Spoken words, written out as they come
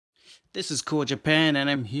This is Cool Japan, and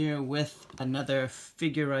I'm here with another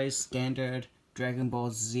Figurized Standard Dragon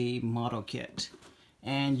Ball Z model kit.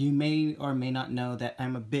 And you may or may not know that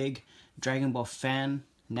I'm a big Dragon Ball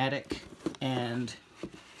fanatic, and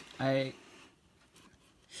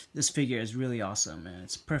this figure is really awesome, and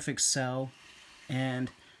it's Perfect Cell.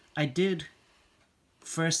 And I did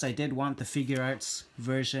want the Figuarts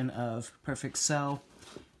version of Perfect Cell,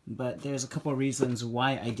 but there's a couple reasons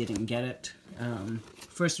why I didn't get it.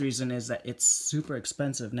 First reason is that it's super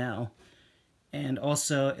expensive now, and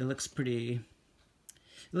also it looks pretty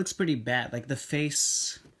bad. Like, the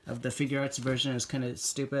face of the Figuarts version is kind of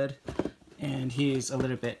stupid, and he's a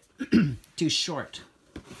little bit too short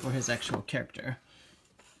for his actual character.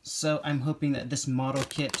 So I'm hoping that this model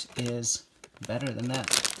kit is better than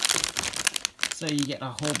that. So you get a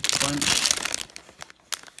whole bunch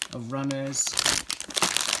of runners.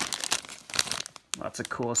 Lots of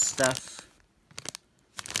cool stuff.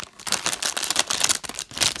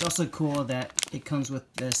 It's also cool that it comes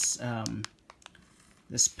with this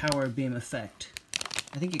this power beam effect.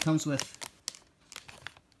 I think it comes with,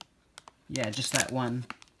 yeah, just that one.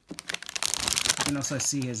 You can also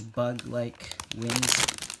see his bug-like wings.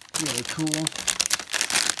 Really cool.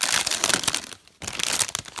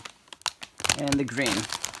 And the green.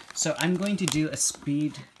 So I'm going to do a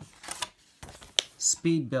speed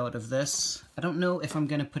build of this. I don't know if I'm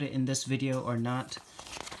going to put it in this video or not.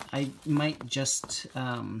 I might just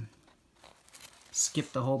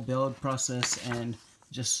skip the whole build process and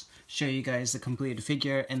just show you guys the completed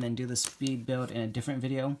figure and then do the speed build in a different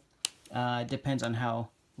video. It depends on how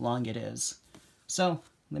long it is. So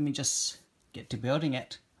let me just get to building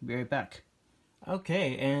it. I'll be right back.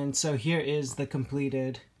 Okay, and so here is the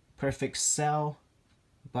completed Perfect Cell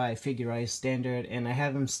by Figurized Standard, and I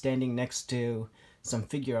have him standing next to some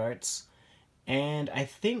Figuarts, and I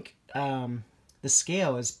think the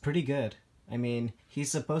scale is pretty good. I mean,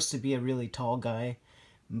 he's supposed to be a really tall guy,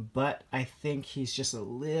 but I think he's just a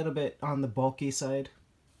little bit on the bulky side.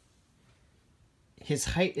 His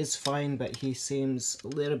height is fine, but he seems a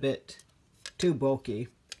little bit too bulky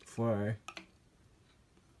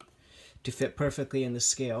to fit perfectly in the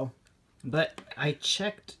scale. But I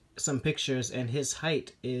checked some pictures, and his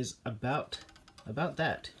height is about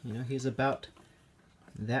that. You know, he's about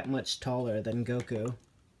that much taller than Goku.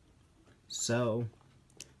 So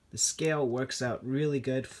the scale works out really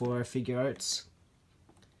good for Figuarts.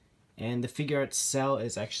 And the Figuarts Cell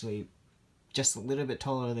is actually just a little bit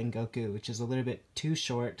taller than Goku, which is a little bit too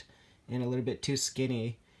short and a little bit too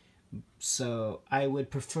skinny. So I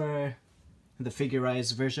would prefer the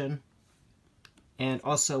Figurized version. And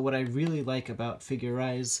also, what I really like about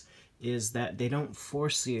Figurized is that they don't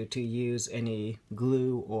force you to use any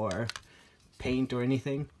glue or paint or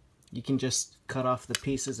anything. You can just cut off the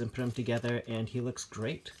pieces and put them together, and he looks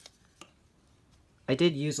great. I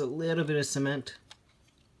did use a little bit of cement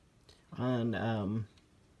on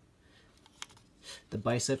the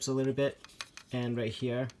biceps a little bit, and right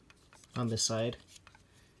here on the side.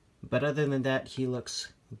 But other than that, he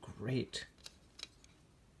looks great.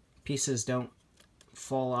 Pieces don't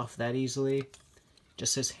fall off that easily.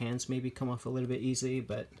 Just his hands maybe come off a little bit easy,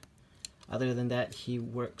 but other than that, he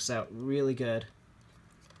works out really good.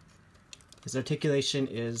 His articulation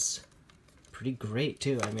is pretty great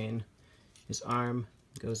too. I mean, his arm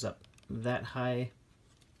goes up that high.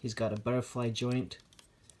 He's got a butterfly joint,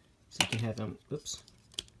 so you can have him, oops.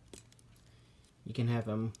 You can have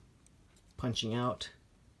him punching out.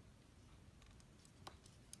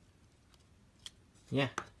 Yeah.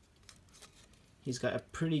 He's got a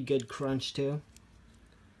pretty good crunch too.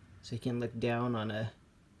 So you can look down on a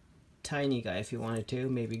tiny guy if you wanted to,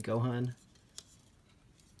 maybe Gohan.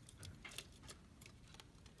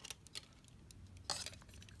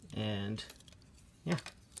 And yeah,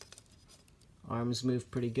 arms move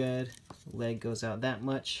pretty good. Leg goes out that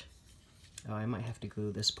much. Oh, I might have to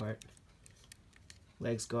glue this part.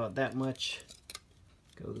 Legs go out that much.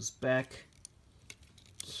 Goes back.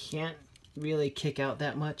 Can't really kick out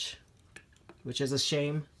that much, which is a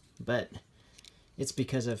shame, but it's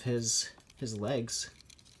because of his legs.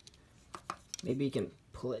 Maybe you can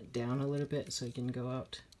pull it down a little bit so he can go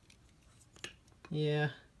out. Yeah,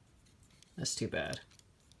 that's too bad.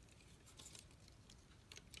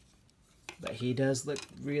 But he does look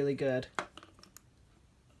really good.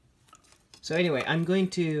 So anyway, I'm not going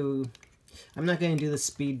to do the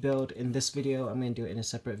speed build in this video. I'm going to do it in a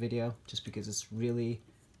separate video just because it's really,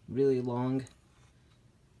 really long.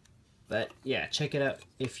 But yeah, check it out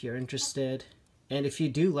if you're interested. And if you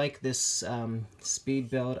do like this speed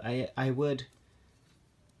build, I would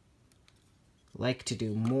like to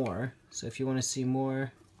do more. So if you want to see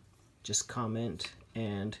more, just comment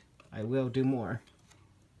and I will do more.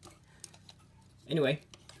 Anyway,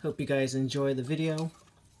 hope you guys enjoy the video.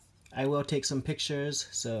 I will take some pictures,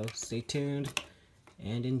 so stay tuned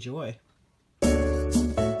and enjoy.